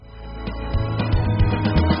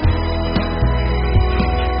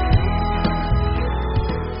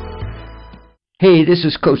Hey, this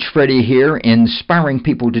is Coach Freddie here, inspiring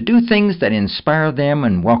people to do things that inspire them,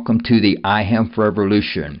 and welcome to the iHemp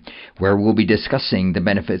Revolution, where we'll be discussing the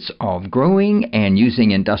benefits of growing and using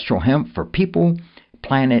industrial hemp for people,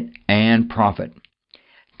 planet, and profit.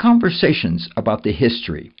 Conversations about the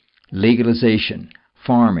history, legalization,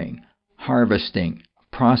 farming, harvesting,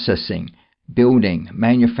 processing, building,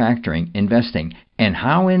 manufacturing, investing, and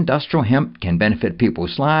how industrial hemp can benefit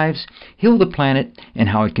people's lives, heal the planet, and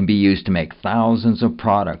how it can be used to make thousands of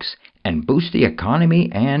products and boost the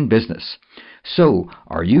economy and business. So,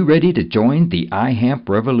 are you ready to join the iHemp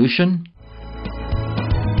revolution?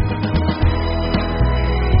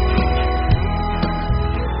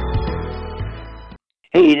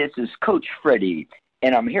 Hey, this is Coach Freddie,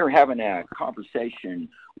 and I'm here having a conversation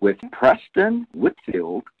with Preston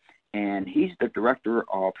Whitfield, and he's the Director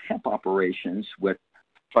of Hemp Operations with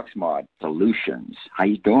Flex-Mod Solutions. How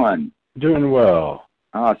you doing? Doing well.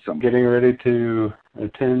 Awesome. Getting ready to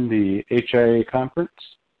attend the HIA conference.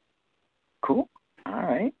 Cool. All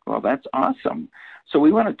right. Well, that's awesome. So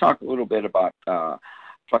we want to talk a little bit about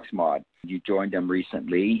Flex-Mod. You joined them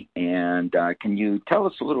recently, and can you tell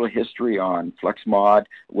us a little history on Flex-Mod,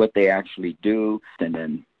 what they actually do, and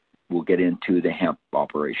then we'll get into the hemp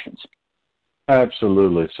operations.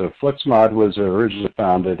 Absolutely. So Flex-Mod was originally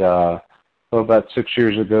founded about 6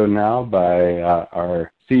 years ago now by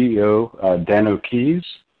our CEO, Dan O'Keefe.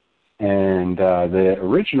 And the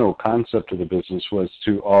original concept of the business was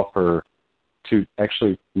to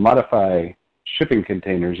actually modify shipping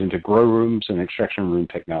containers into grow rooms and extraction room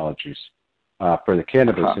technologies for the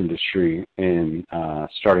cannabis industry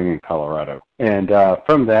starting in Colorado. And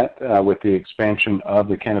from that, with the expansion of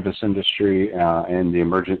the cannabis industry and the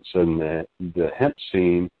emergence in the hemp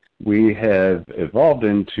scene, we have evolved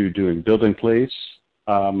into doing building place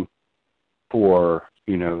for,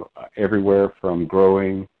 everywhere from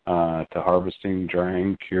growing to harvesting,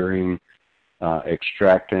 drying, curing,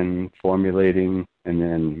 extracting, formulating, and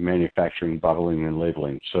then manufacturing, bottling, and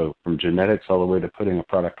labeling. So from genetics all the way to putting a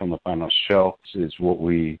product on the final shelf is what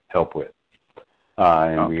we help with.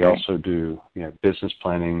 And we also do business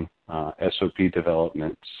planning, SOP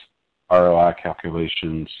developments, ROI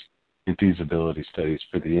calculations, and feasibility studies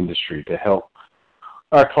for the industry to help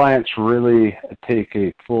our clients really take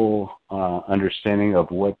a full understanding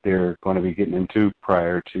of what they're going to be getting into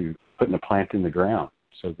prior to putting a plant in the ground,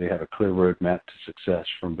 so they have a clear roadmap to success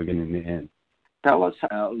from beginning to end. Tell us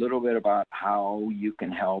a little bit about how you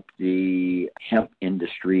can help the hemp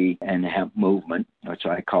industry and the hemp movement, which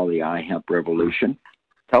I call the iHemp revolution.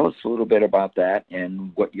 Tell us a little bit about that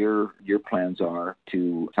and what your plans are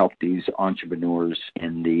to help these entrepreneurs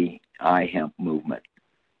in the iHemp movement.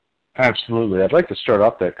 Absolutely. I'd like to start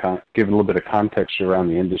off that giving a little bit of context around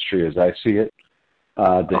the industry as I see it.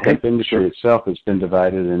 The hemp industry itself has been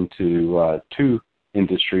divided into two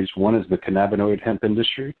industries. One is the cannabinoid hemp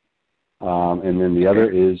industry, and then the other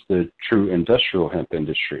is the true industrial hemp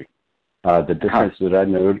industry. The difference that I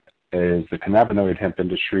note is the cannabinoid hemp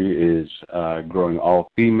industry is growing all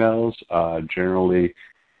females, generally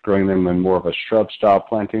growing them in more of a shrub style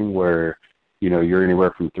planting where you're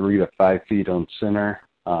anywhere from 3 to 5 feet on center,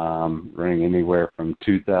 running anywhere from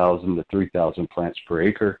 2,000 to 3,000 plants per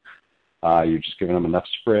acre. You're just giving them enough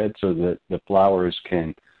spread so that the flowers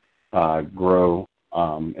can grow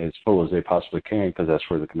as full as they possibly can, because that's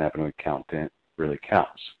where the cannabinoid content really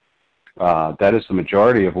counts. That is the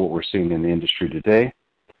majority of what we're seeing in the industry today.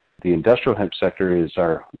 The industrial hemp sector is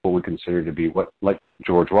what we consider to be like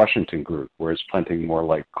George Washington grew, where it's planting more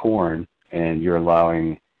like corn, and you're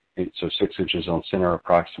allowing 6 inches on center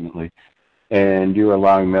approximately, and you're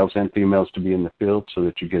allowing males and females to be in the field so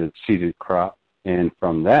that you get a seeded crop, and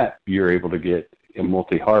from that you're able to get a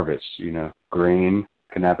multi-harvest, grain,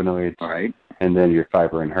 cannabinoids, and then your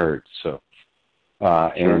fiber and herds. So,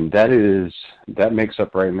 and that makes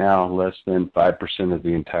up right now less than 5% of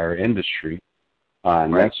the entire industry.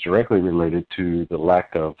 And that's directly related to the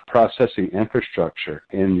lack of processing infrastructure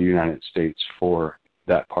in the United States for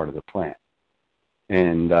that part of the plant.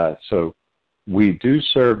 And so we do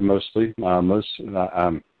serve mostly,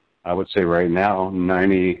 I would say right now,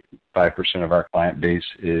 95% of our client base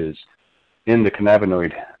is in the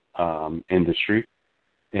cannabinoid industry.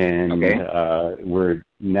 And we're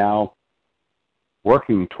now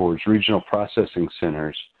working towards regional processing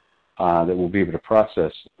centers that will be able to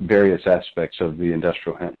process various aspects of the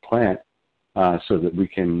industrial hemp plant so that we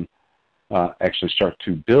can actually start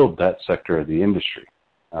to build that sector of the industry.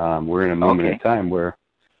 We're in a moment in time where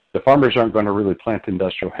the farmers aren't going to really plant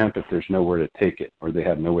industrial hemp if there's nowhere to take it or they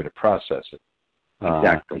have no way to process it.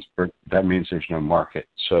 Exactly. That means there's no market.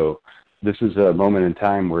 So this is a moment in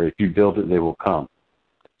time where if you build it, they will come.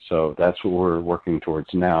 So that's what we're working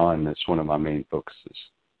towards now, and it's one of my main focuses.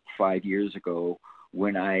 5 years ago,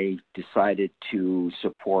 when I decided to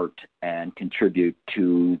support and contribute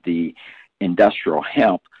to the industrial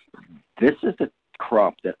hemp, this is the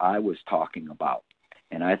crop that I was talking about.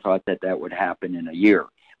 And I thought that that would happen in a year.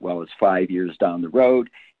 Well, it's 5 years down the road,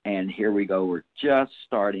 and here we go. We're just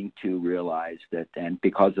starting to realize that, and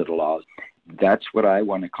because of the laws, that's what I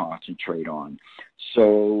want to concentrate on.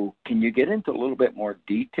 So can you get into a little bit more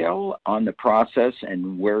detail on the process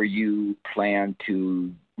and where you plan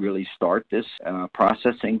to really start this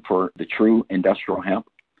processing for the true industrial hemp?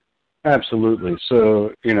 Absolutely.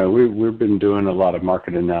 So, we've been doing a lot of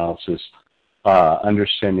market analysis,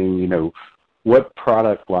 understanding, what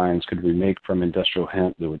product lines could we make from industrial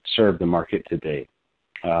hemp that would serve the market today.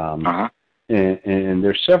 And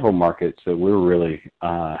there's several markets that we're really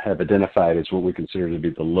have identified as what we consider to be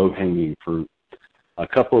the low-hanging fruit. A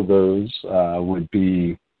couple of those would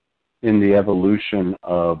be in the evolution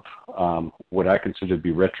of what I consider to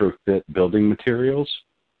be retrofit building materials,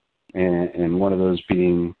 and one of those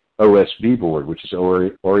being OSB board, which is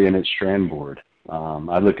oriented strand board.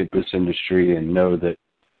 I look at this industry and know that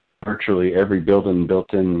virtually every building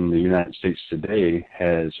built in the United States today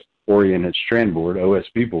has oriented strand board,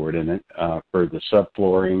 OSB board in it, for the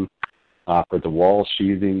subflooring, for the wall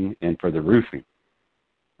sheathing, and for the roofing.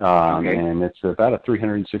 And it's about a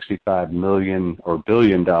 $365 million or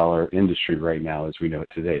billion-dollar industry right now as we know it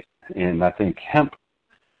today. And I think hemp,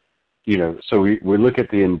 so we look at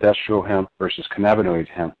the industrial hemp versus cannabinoid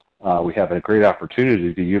hemp. We have a great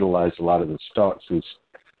opportunity to utilize a lot of the stalks and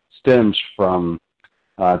stems from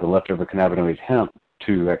the leftover cannabinoid hemp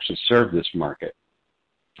to actually serve this market,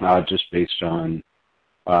 just based on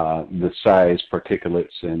the size,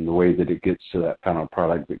 particulates, and the way that it gets to that final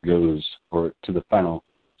product that goes, or to the final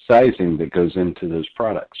sizing that goes into those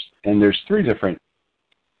products. And there's three different,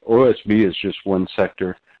 OSB is just one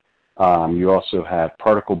sector. You also have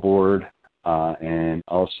particle board and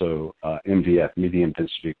also MDF, medium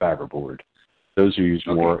density fiber board. Those are used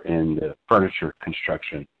more in the furniture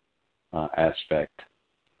construction aspect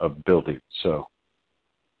of building. So,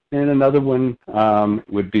 and another one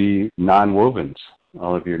would be non-wovens.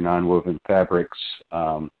 All of your non-woven fabrics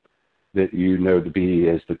that you know to be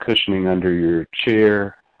as the cushioning under your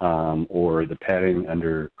chair, or the padding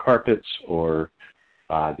under carpets, or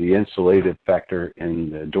the insulated factor in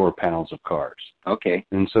the door panels of cars. Okay.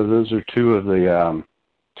 And so those are two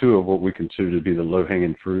of what we consider to be the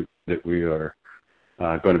low-hanging fruit that we are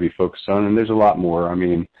going to be focused on. And there's a lot more. I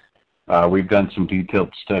mean, we've done some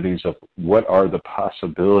detailed studies of what are the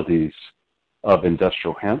possibilities of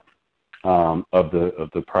industrial hemp, of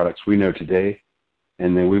the products we know today.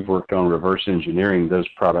 And then we've worked on reverse engineering those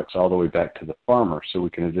products all the way back to the farmer, so we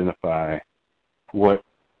can identify what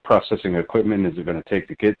processing equipment is it going to take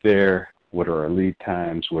to get there, what are our lead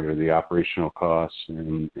times, what are the operational costs,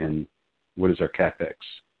 and what is our CapEx,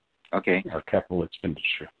 our capital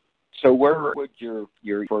expenditure. So where would your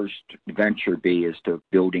first venture be as to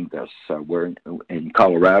building this? We're in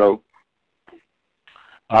Colorado?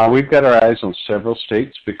 We've got our eyes on several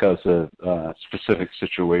states because of specific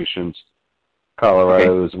situations.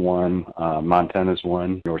 Colorado is one, Montana is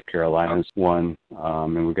one, North Carolina is one,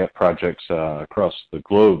 and we've got projects across the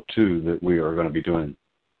globe, too, that we are going to be doing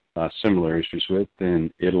similar issues with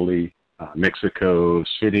in Italy, Mexico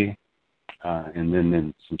City, and then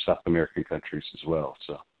in some South American countries as well.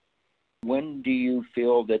 So, when do you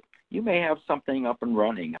feel that you may have something up and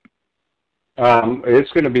running?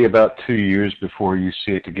 It's going to be about 2 years before you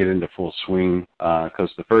see it to get into full swing, because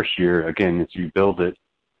the first year, again, as you build it,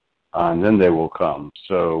 and then they will come.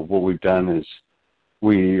 So what we've done is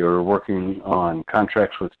we are working on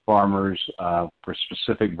contracts with farmers for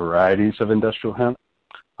specific varieties of industrial hemp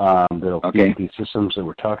that'll feed these systems that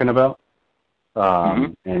we're talking about.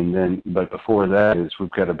 And then, but before that is we've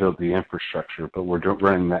got to build the infrastructure, but we're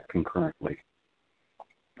running that concurrently.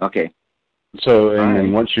 Okay. So, and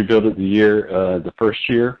then once you build it the first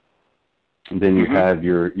year, then you have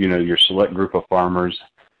your select group of farmers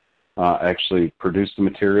actually produce the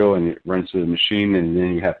material, and it runs through the machine, and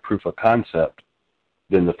then you have proof of concept.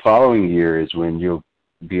 Then the following year is when you'll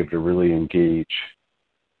be able to really engage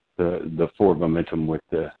the forward momentum with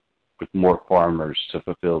more farmers to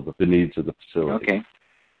fulfill the needs of the facility. Okay.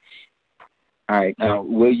 All right. Now,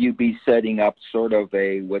 will you be setting up sort of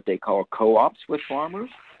what they call co-ops with farmers?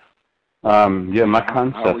 Yeah, my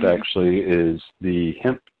concept actually is the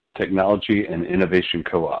Hemp Technology and Innovation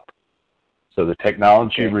Co-op. So the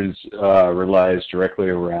technology relies directly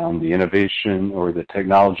around the innovation or the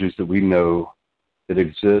technologies that we know that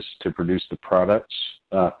exist to produce the products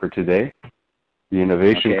for today. The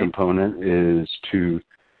innovation component is to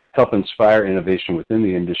help inspire innovation within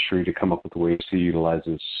the industry to come up with ways to utilize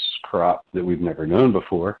this crop that we've never known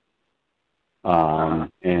before,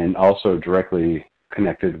 and also directly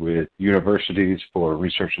connected with universities for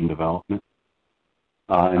research and development.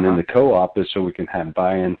 And then the co-op is so we can have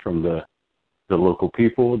buy-in from the local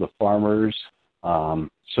people, the farmers,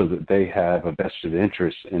 so that they have a vested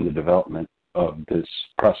interest in the development of this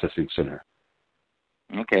processing center.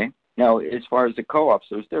 Okay. Now, as far as the co-ops,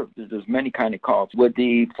 there's many kind of co-ops. Would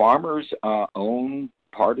the farmers own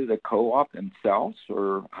part of the co-op themselves,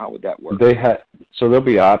 or how would that work? So there'll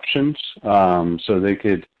be options. So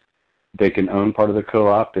they can own part of the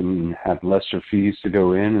co-op and have lesser fees to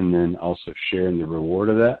go in, and then also share in the reward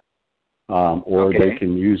of that. Or they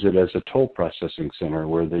can use it as a toll processing center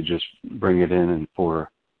where they just bring it in and for,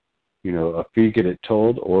 a fee get it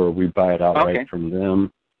tolled, or we buy it outright from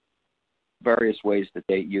them. Various ways that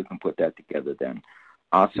you can put that together then.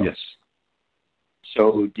 Awesome. Yes.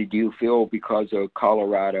 So did you feel because of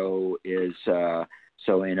Colorado is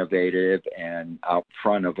so innovative and out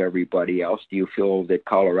front of everybody else, do you feel that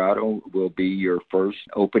Colorado will be your first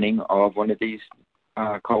opening of one of these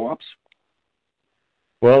co-ops?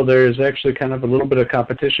 Well, there's actually kind of a little bit of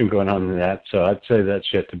competition going on in that, so I'd say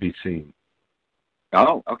that's yet to be seen.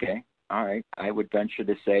 Oh, okay. All right. I would venture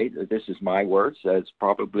to say that this is my words. That's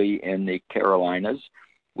probably in the Carolinas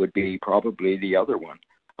would be probably the other one.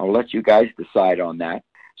 I'll let you guys decide on that.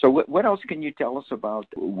 So what else can you tell us about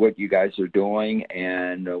what you guys are doing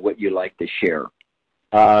and what you like to share?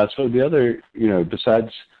 So the other,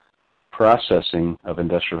 besides processing of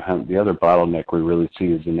industrial hemp, the other bottleneck we really see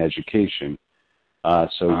is in education.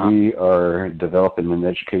 We are developing an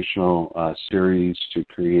educational series to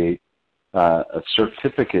create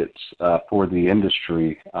certificates for the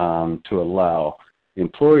industry to allow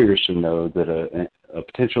employers to know that a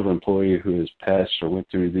potential employee who has passed or went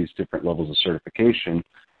through these different levels of certification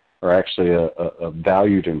are actually a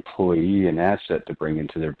valued employee and asset to bring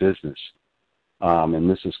into their business. And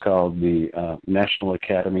this is called the National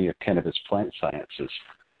Academy of Cannabis Plant Sciences.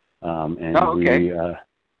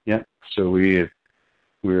 So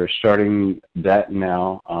we are starting that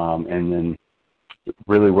now, and then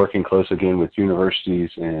really working close again with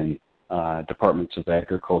universities and departments of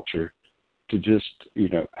agriculture to just,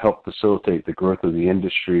 help facilitate the growth of the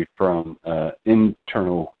industry from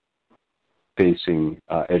internal facing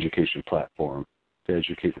education platform to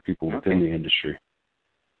educate the people within the industry.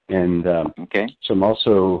 And some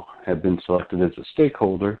also have been selected as a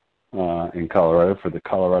stakeholder in Colorado for the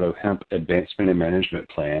Colorado Hemp Advancement and Management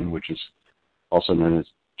Plan, which is also known as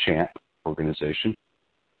CHAMP organization,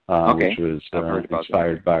 which was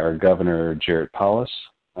inspired by our governor, Jared Polis.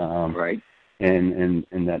 Right. And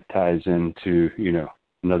that ties into,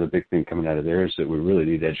 another big thing coming out of there is that we really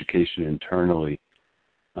need education internally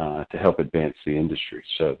to help advance the industry.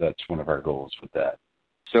 So that's one of our goals with that.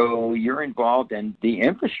 So you're involved in the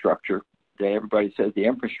infrastructure. Everybody says the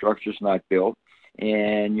infrastructure is not built,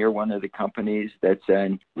 and you're one of the companies that's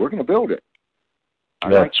saying, we're going to build it.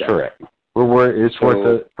 That's correct. It's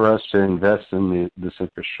worth it for us to invest in this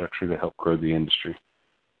infrastructure to help grow the industry.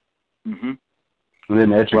 Mm-hmm. And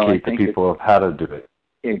then educate the people of how to do it.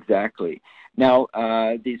 Exactly. Now,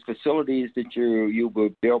 these facilities that you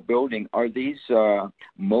were building, are these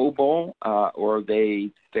mobile or are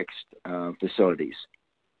they fixed facilities?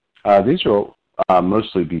 These will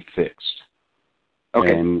mostly be fixed.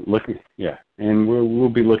 Okay. And we'll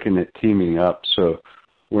be looking at teaming up. So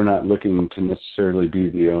we're not looking to necessarily be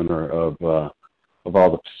the owner of all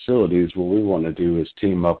the facilities. What we want to do is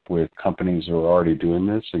team up with companies who are already doing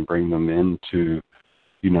this and bring them into,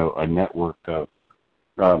 a network of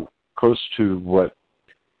close to what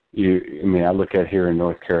I look at here in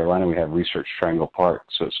North Carolina, we have Research Triangle Park.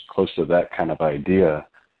 So it's close to that kind of idea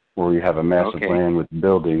where you have a massive land with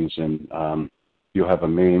buildings and you'll have a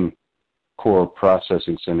main core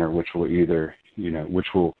processing center, which will which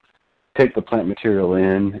will take the plant material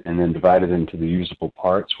in and then divide it into the usable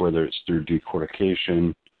parts, whether it's through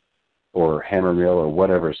decortication or hammer mill or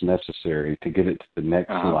whatever is necessary to get it to the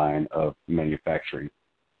next line of manufacturing.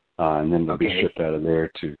 And then they'll be shipped out of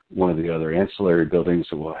there to one of the other ancillary buildings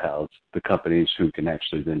that will house the companies who can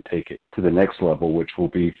actually then take it to the next level, which will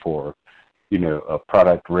be for, a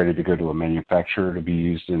product ready to go to a manufacturer to be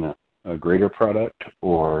used in a greater product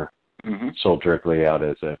or sold directly out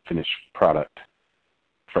as a finished product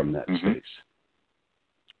from that space.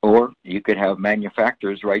 Or you could have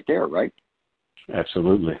manufacturers right there, right?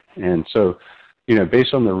 Absolutely. And so,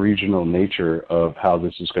 based on the regional nature of how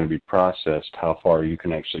this is going to be processed, how far you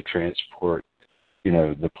can actually transport,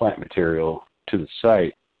 the plant material to the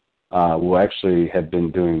site, we'll actually have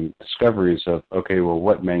been doing discoveries of,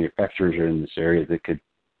 what manufacturers are in this area that could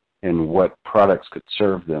and what products could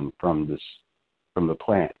serve them from the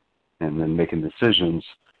plant, and then making decisions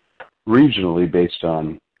regionally based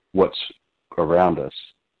on what's around us.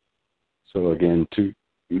 So again, to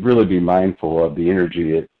really be mindful of the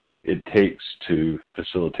energy it takes to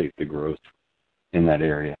facilitate the growth in that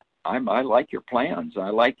area. I like your plans.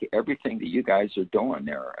 I like everything that you guys are doing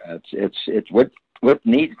there. It's what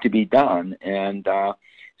needs to be done, and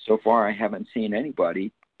so far I haven't seen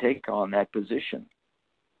anybody take on that position.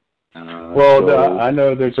 I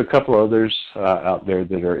know there's a couple others out there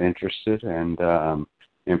that are interested and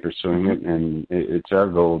in pursuing it, and it's our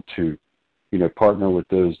goal to, partner with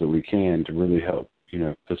those that we can to really help,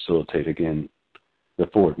 facilitate again the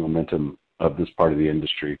forward momentum of this part of the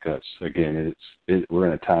industry. Because again, we're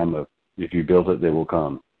in a time of if you build it, they will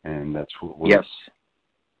come, and that's what we're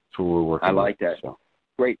working. I like that. So.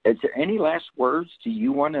 Great. Is there any last words do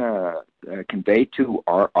you want to convey to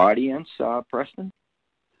our audience, Preston?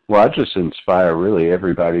 Well, I just inspire really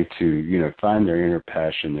everybody to, find their inner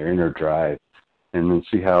passion, their inner drive, and then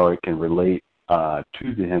see how it can relate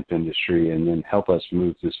to the hemp industry and then help us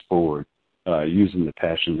move this forward using the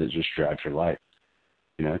passion that just drives your life.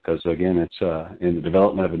 Because again, it's in the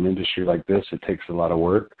development of an industry like this, it takes a lot of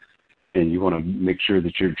work, and you want to make sure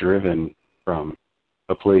that you're driven from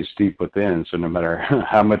a place deep within. So no matter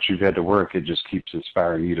how much you've had to work, it just keeps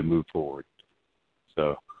inspiring you to move forward.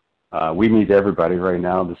 So we need everybody right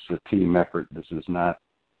now. This is a team effort. This is not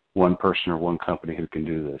one person or one company who can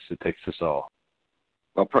do this. It takes us all.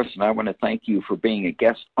 Well, Preston, I want to thank you for being a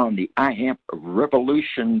guest on the iHemp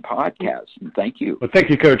Revolution podcast. And thank you. Well, thank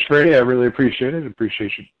you, Coach Freddie. I really appreciate it.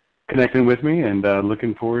 Appreciate you connecting with me, and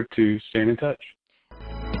looking forward to staying in touch.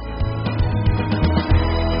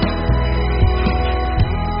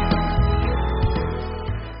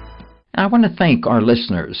 I want to thank our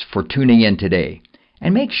listeners for tuning in today,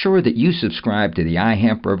 and make sure that you subscribe to the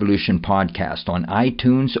iHemp Revolution podcast on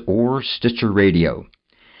iTunes or Stitcher Radio.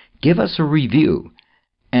 Give us a review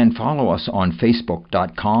and follow us on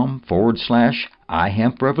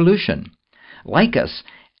Facebook.com/iHempRevolution. Like us,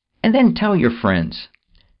 and then tell your friends.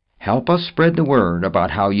 Help us spread the word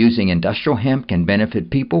about how using industrial hemp can benefit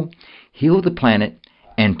people, heal the planet,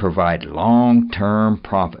 and provide long-term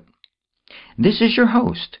profit. This is your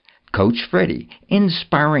host, Coach Freddie,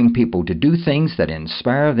 inspiring people to do things that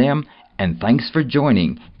inspire them, and thanks for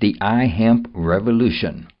joining the iHemp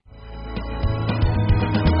Revolution.